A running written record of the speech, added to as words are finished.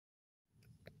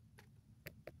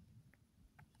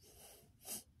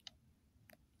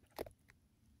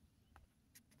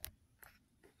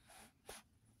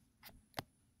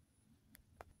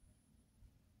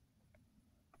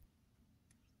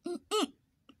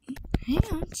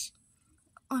hands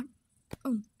on.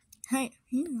 Oh, hey,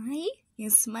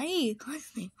 it's me.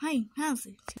 Hey, how's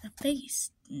it? The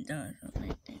face does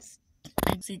like this.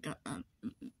 I think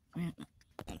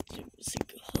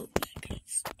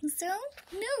so,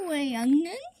 no way, I'm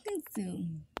not. So,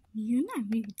 you're not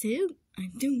me too. I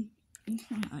do.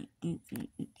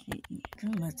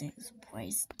 Come on,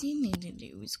 surprise. Didn't need to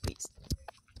do with squeeze.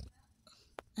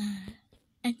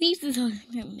 At least it's all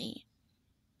for me.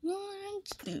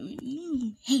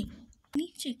 Hey,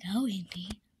 need to go, Andy.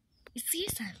 It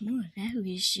seems I'm more of that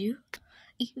issue.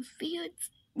 You feel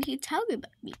you talk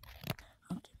about me.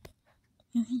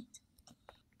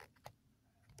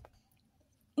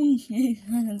 Okay,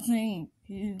 I'm saying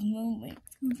his moment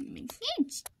makes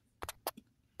sense.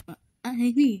 I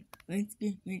need let's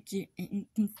get Bridget and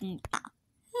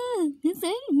this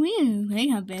ain't weird. They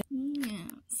have been. Yeah,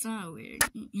 so weird.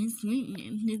 It's weird.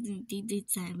 This is the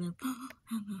time of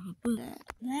la.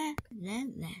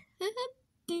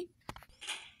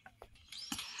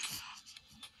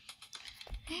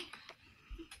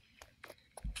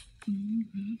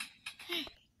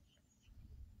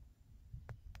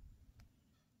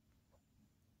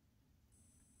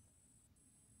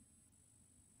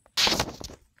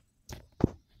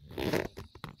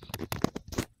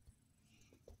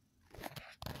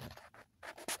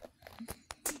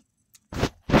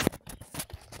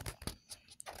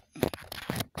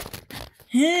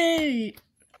 Hey!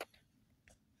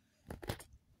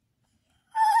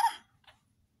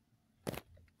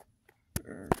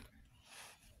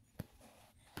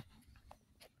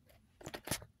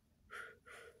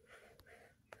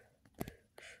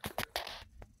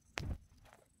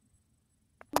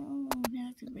 Oh,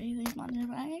 that's a really funny,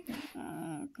 right?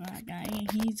 Oh, God,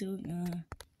 he's so good.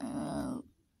 Oh.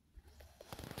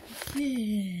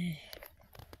 Yeah.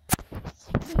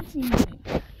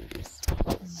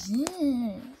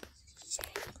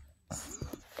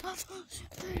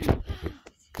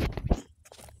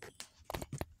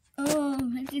 Oh,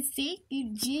 I can see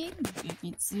you, Jim.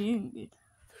 It's good.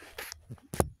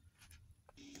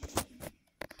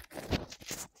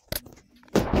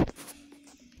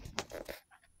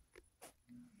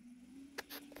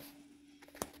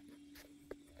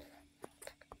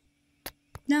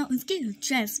 Now let's get your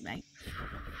chest right.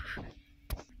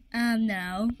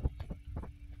 No.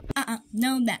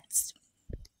 No, that's.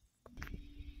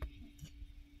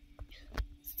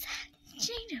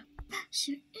 Jada, that's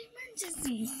your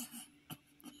emergency.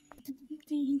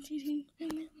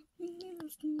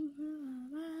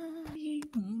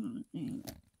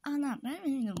 I'm not married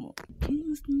anymore.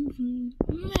 I'm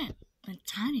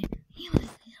tired.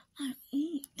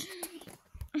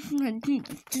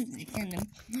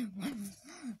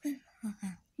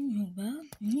 Well,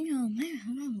 you know, man,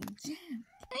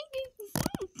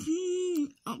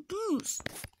 a boost.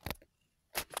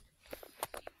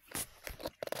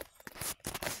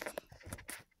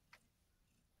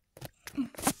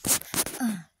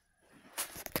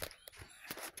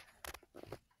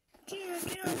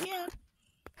 Yeah.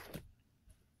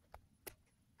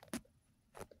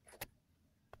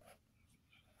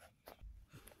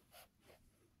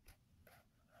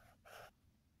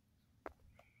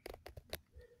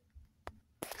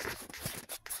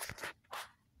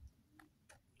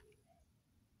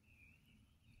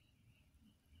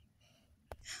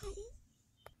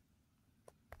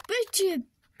 Bridget,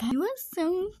 you are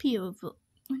so beautiful.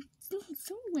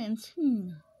 So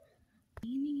handsome.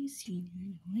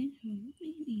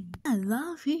 I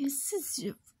love your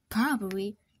sister.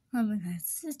 Probably. I'm her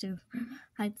sister.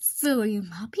 I saw you,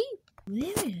 puppy.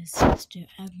 Where is sister?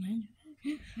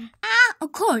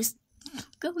 Of course.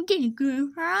 Go get it,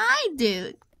 girl. I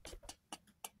do.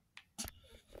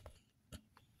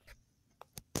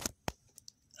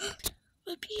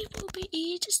 But people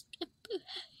be just.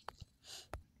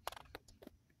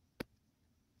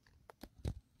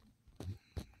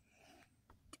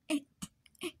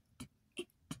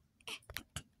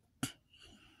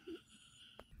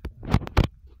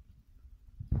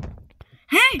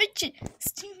 Hey, Bridget,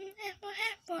 still never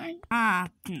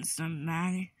happened.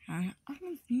 Somebody, I'm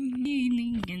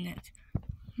feeling in it.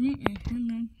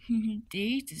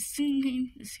 Days to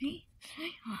sing to see.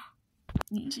 Hey,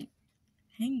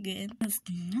 good.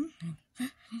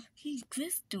 He's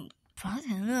crystal.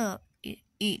 Father,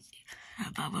 easy.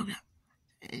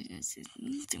 It's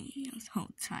just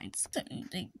whole time. Certain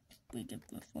things we get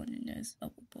before the nurse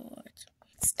overboard.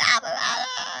 Stop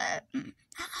it!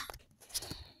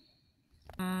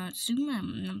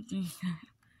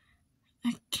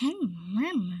 I can't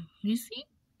remember, you see?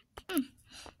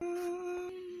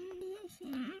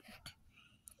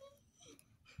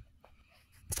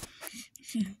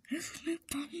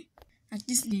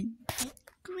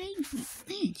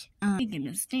 make a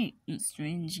mistake. It's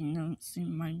strange, you know, see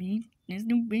my beat. There's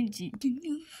no Bridget.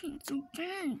 So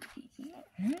bad.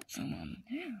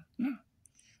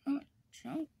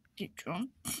 Don't get drunk.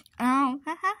 Ow,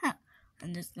 ha ha ha.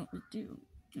 And that's not what we do.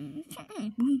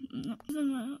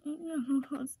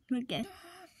 Again.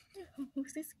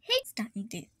 Who's this? Hey, starting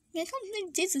this. There's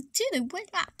something this is to the way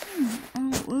up.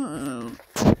 Oh, whoa.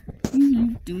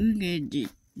 You do get it.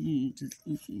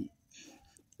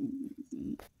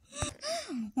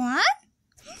 What?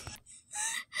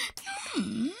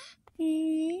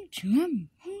 Drum.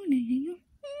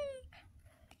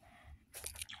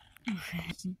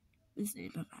 This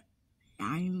is about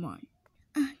 9 months.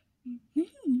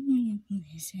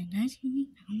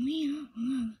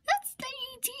 That's the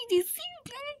ETDC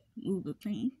move the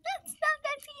plane. That's not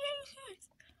the TH.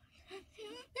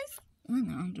 That's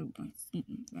 100%.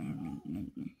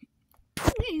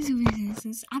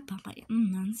 I pop it.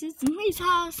 Nonsense. We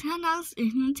saw sound out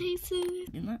in taste.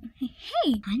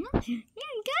 Hey, I know you're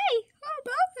gay. Oh,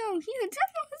 both you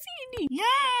definitely see me.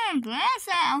 Yeah, glass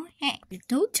out. Hey,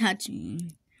 don't touch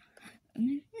me.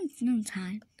 It's no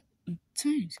time.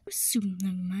 Times soon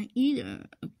my eater.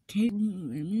 Okay,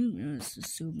 oh, you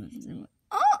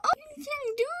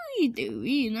can't do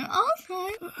it all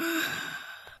time.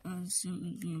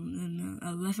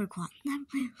 A river quad. I'm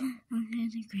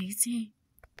getting crazy.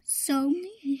 So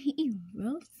many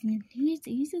heroes and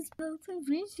he's supposed to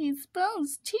reach his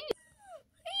spouse too.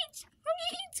 It's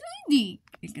windy.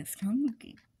 Because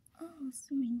complicated. Oh,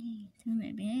 sweetie, to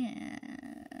my bed.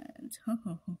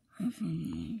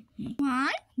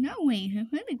 What? No way. Her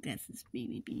glasses,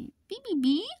 baby.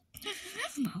 Baby.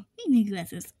 Small baby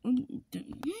glasses.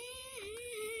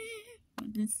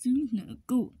 But the sooner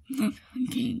go.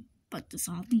 Okay, but the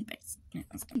salty best.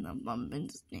 And the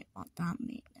bumpins never that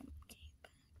made them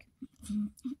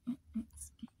came back.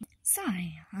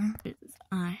 Sorry, huh?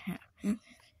 I have.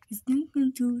 It's not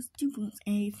going to students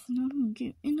a snow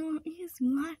give in our ears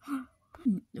life.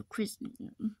 The Christmas.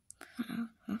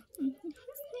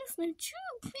 It's not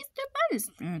true. Mr.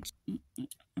 Butterscotch.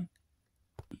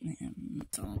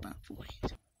 It's all about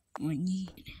boys. We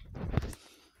need